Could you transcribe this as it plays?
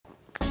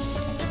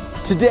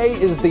Today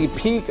is the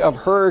peak of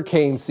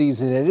hurricane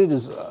season, and it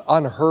is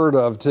unheard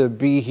of to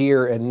be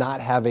here and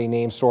not have a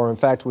named storm. In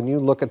fact, when you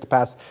look at the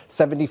past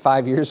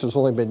 75 years, there's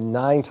only been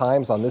 9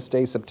 times on this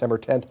day, September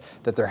 10th,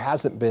 that there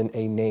hasn't been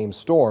a named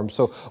storm.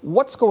 So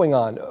what's going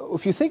on?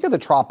 If you think of the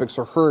tropics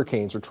or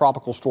hurricanes or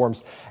tropical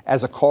storms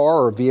as a car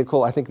or a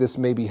vehicle, I think this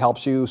maybe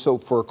helps you. So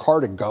for a car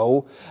to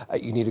go,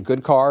 you need a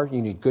good car,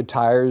 you need good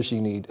tires,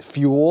 you need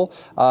fuel,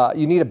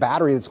 you need a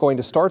battery that's going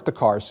to start the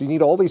car. So you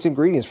need all these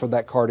ingredients for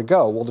that car to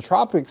go. Well, the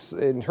tropics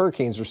and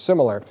hurricanes are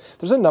similar.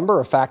 There's a number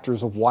of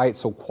factors of why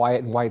it's so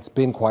quiet and why it's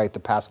been quiet the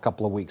past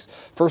couple of weeks.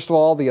 First of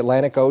all, the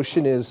Atlantic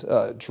Ocean is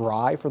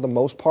dry for the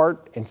most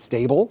part and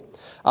stable.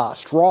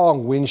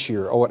 Strong wind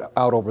shear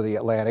out over the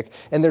Atlantic,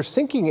 and there's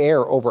sinking air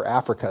over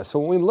Africa. So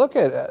when we look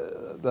at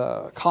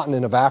the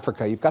continent of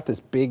Africa, you've got this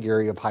big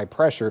area of high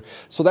pressure.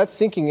 So that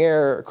sinking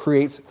air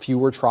creates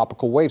fewer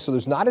tropical waves. So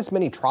there's not as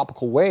many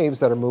tropical waves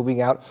that are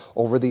moving out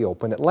over the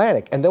open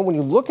Atlantic. And then when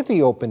you look at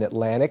the open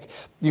Atlantic,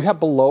 you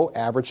have below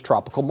average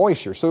tropical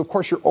moisture. So of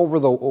course you're over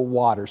the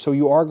water. So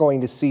you are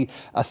going to see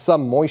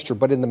some moisture,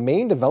 but in the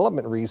main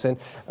development region,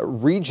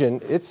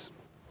 it's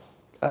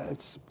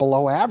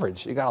below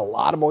average. You got a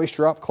lot of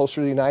moisture up closer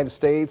to the United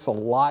States, a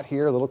lot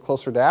here, a little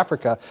closer to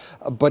Africa.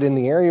 But in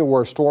the area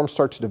where storms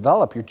start to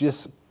develop, you're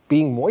just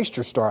being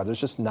moisture starved.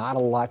 There's just not a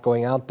lot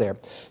going out there.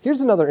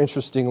 Here's another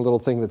interesting little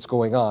thing that's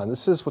going on.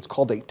 This is what's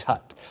called a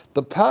TUT.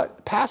 The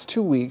past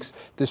 2 weeks,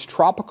 this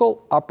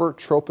tropical upper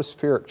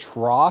tropospheric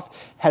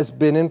trough has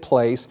been in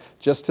place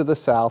just to the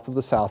south of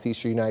the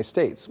southeastern United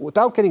States.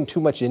 Without getting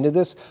too much into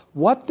this,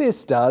 what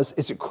this does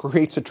is it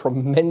creates a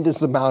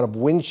tremendous amount of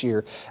wind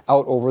shear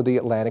out over the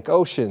Atlantic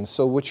Ocean.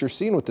 So what you're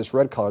seeing with this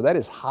red color, that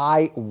is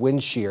high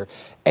wind shear.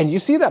 And you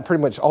see that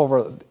pretty much all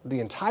over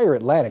the entire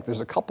Atlantic. There's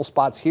a couple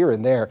spots here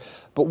and there.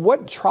 But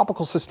what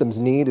tropical systems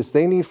need is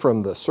they need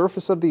from the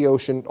surface of the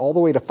ocean all the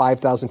way to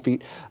 5,000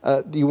 feet,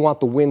 you want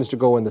the winds to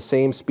go in the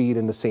same speed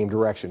in the same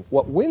direction.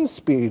 What wind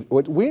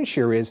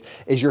shear is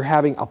you're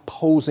having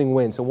opposing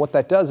winds. And what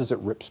that does is it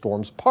rips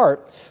storms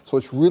apart. So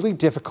it's really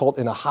difficult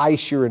in a high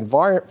shear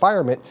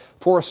environment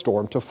for a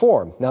storm to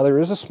form. Now there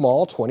is a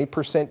small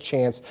 20%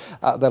 chance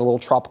that a little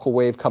tropical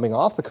wave coming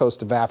off the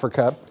coast of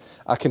Africa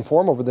can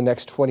form over the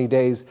next 20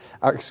 days,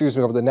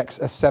 over the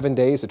next 7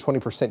 days, a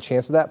 20%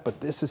 chance of that. But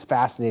this is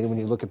fascinating when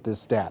you look at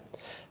this stat.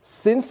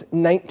 Since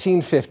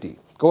 1950,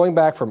 going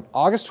back from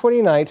August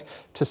 29th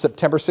to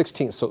September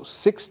 16th, so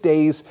 6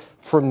 days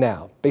from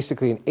now,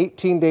 basically an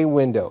 18-day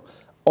window,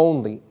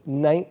 only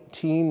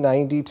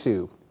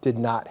 1992 did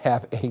not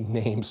have a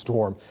named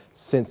storm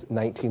since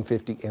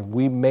 1950. And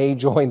we may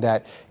join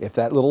that if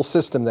that little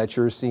system that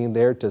you're seeing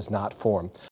there does not form.